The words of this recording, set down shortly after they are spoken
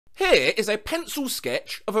Here is a pencil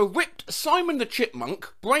sketch of a ripped Simon the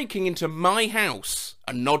Chipmunk breaking into my house.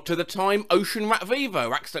 A nod to the time Ocean Rat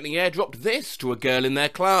Vivo accidentally airdropped this to a girl in their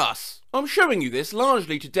class. I'm showing you this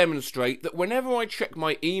largely to demonstrate that whenever I check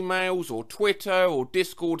my emails or Twitter or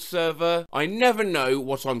Discord server, I never know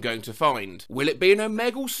what I'm going to find. Will it be an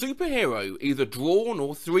Omegle superhero, either drawn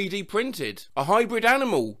or 3D printed? A hybrid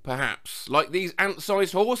animal, perhaps, like these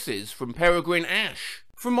ant-sized horses from Peregrine Ash?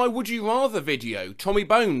 From my Would You Rather video, Tommy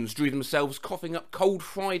Bones drew themselves coughing up cold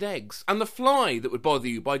fried eggs, and the fly that would bother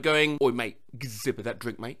you by going, "Oi mate, zip of that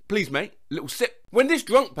drink mate, please mate, little sip." When this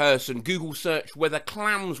drunk person Google searched whether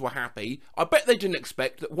clams were happy, I bet they didn't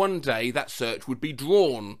expect that one day that search would be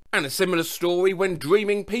drawn. And a similar story when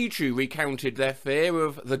Dreaming Pichu recounted their fear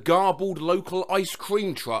of the garbled local ice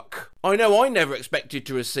cream truck. I know I never expected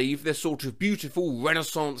to receive this sort of beautiful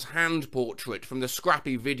Renaissance hand portrait from the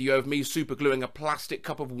scrappy video of me supergluing a plastic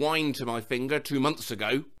cup of wine to my finger 2 months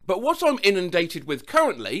ago. But what I'm inundated with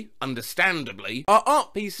currently, understandably, are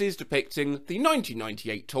art pieces depicting the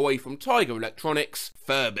 1998 toy from Tiger Electronics,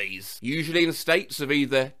 Furbies, usually in states of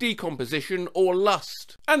either decomposition or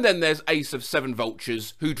lust. And then there's Ace of Seven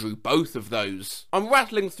Vultures, who drew both of those. I'm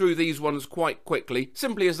rattling through these ones quite quickly,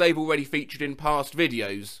 simply as they've already featured in past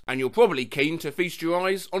videos, and you're probably keen to feast your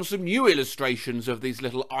eyes on some new illustrations of these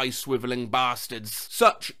little eye-swivelling bastards,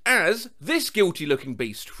 such as this guilty-looking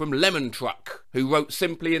beast from Lemon Truck, who wrote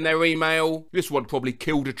simply in their email, "This one probably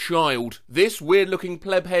killed a child." This weird-looking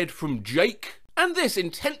plebhead from Jake. And this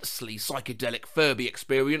intensely psychedelic Furby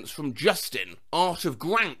experience from Justin. Art of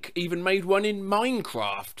Grank even made one in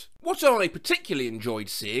Minecraft. What I particularly enjoyed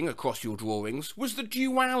seeing across your drawings was the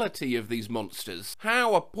duality of these monsters.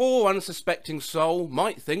 How a poor unsuspecting soul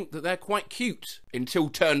might think that they're quite cute, until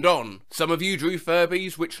turned on. Some of you drew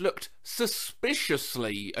Furbies which looked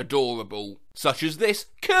suspiciously adorable, such as this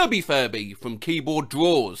Kirby Furby from Keyboard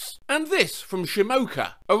Drawers, and this from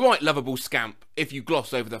Shimoka, a right lovable scamp, if you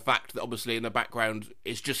gloss over the fact that obviously in the background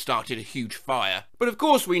it's just started a huge fire. But of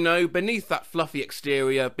course we know beneath that fluffy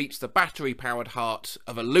exterior beats the battery-powered heart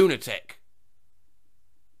of a lunatic.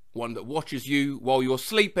 One that watches you while you're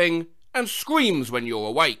sleeping and screams when you're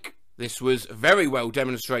awake. This was very well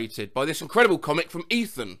demonstrated by this incredible comic from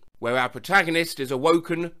Ethan, where our protagonist is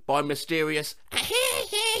awoken by a mysterious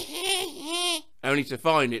only to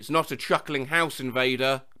find it's not a chuckling house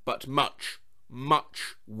invader, but much,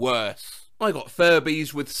 much worse. I got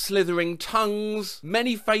Furbies with slithering tongues,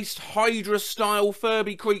 many-faced Hydra-style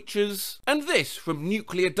Furby creatures, and this from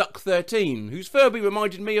Nuclear Duck 13, whose Furby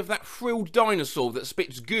reminded me of that frilled dinosaur that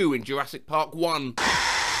spits goo in Jurassic Park 1.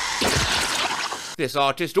 This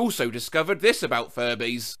artist also discovered this about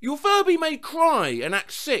Furbies. Your Furby may cry and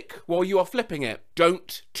act sick while you are flipping it.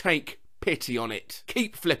 Don't take pity on it.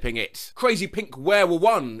 Keep flipping it. Crazy Pink Werewolf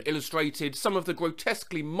 1 illustrated some of the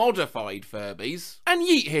grotesquely modified Furbies. And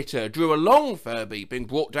Yeet Hitter drew a long Furby being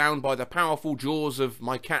brought down by the powerful jaws of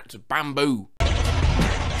my cat Bamboo.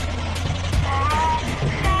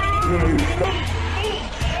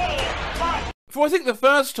 For I think the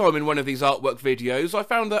first time in one of these artwork videos I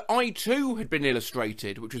found that I too had been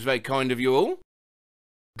illustrated, which was very kind of you all.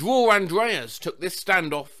 Drawer Andreas took this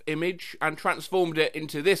standoff image and transformed it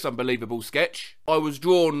into this unbelievable sketch. I was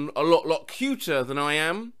drawn a lot cuter than I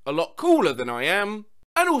am, a lot cooler than I am,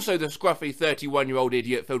 and also the scruffy 31-year-old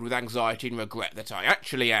idiot filled with anxiety and regret that I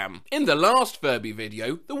actually am. In the last Furby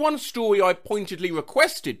video, the one story I pointedly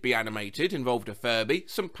requested be animated involved a Furby,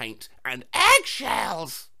 some paint, and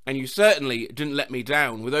eggshells. And you certainly didn't let me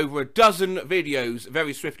down with over a dozen videos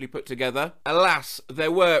very swiftly put together. Alas,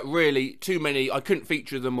 there were really too many, I couldn't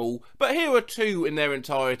feature them all, but here are two in their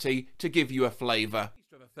entirety to give you a flavour.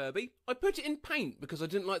 Furby, I put it in paint because I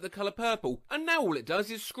didn't like the colour purple, and now all it does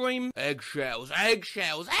is scream, eggshells,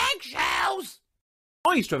 eggshells, eggshells!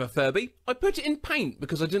 I used to have a Furby, I put it in paint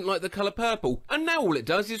because I didn't like the colour purple, and now all it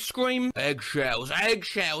does is scream, eggshells,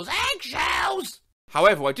 eggshells, eggshells!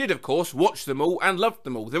 However, I did of course watch them all and loved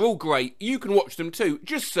them all. They're all great. You can watch them too.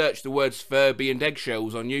 Just search the words Furby and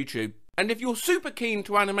eggshells on YouTube. And if you're super keen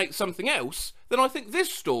to animate something else, then I think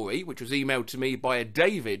this story, which was emailed to me by a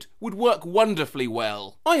David, would work wonderfully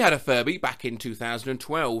well. I had a Furby back in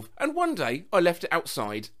 2012, and one day I left it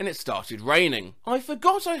outside and it started raining. I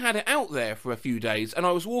forgot I had it out there for a few days, and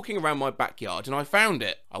I was walking around my backyard and I found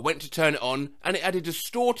it. I went to turn it on and it had a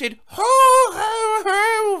distorted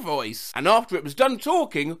ho-ho-ho voice, and after it was done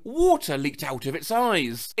talking, water leaked out of its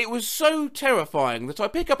eyes. It was so terrifying that I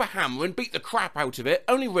picked up a hammer and beat the crap out of it,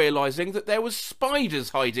 only realising that there was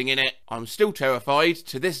spiders hiding in it. I'm still terrified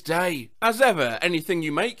to this day. As ever, anything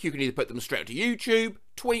you make, you can either put them straight to YouTube,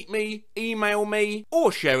 tweet me, email me,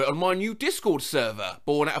 or share it on my new Discord server,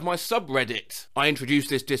 born out of my subreddit. I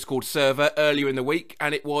introduced this Discord server earlier in the week,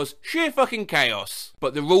 and it was sheer fucking chaos.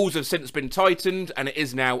 But the rules have since been tightened, and it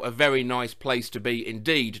is now a very nice place to be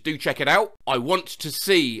indeed. Do check it out. I want to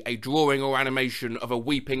see a drawing or animation of a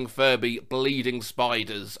weeping Furby bleeding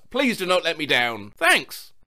spiders. Please do not let me down. Thanks!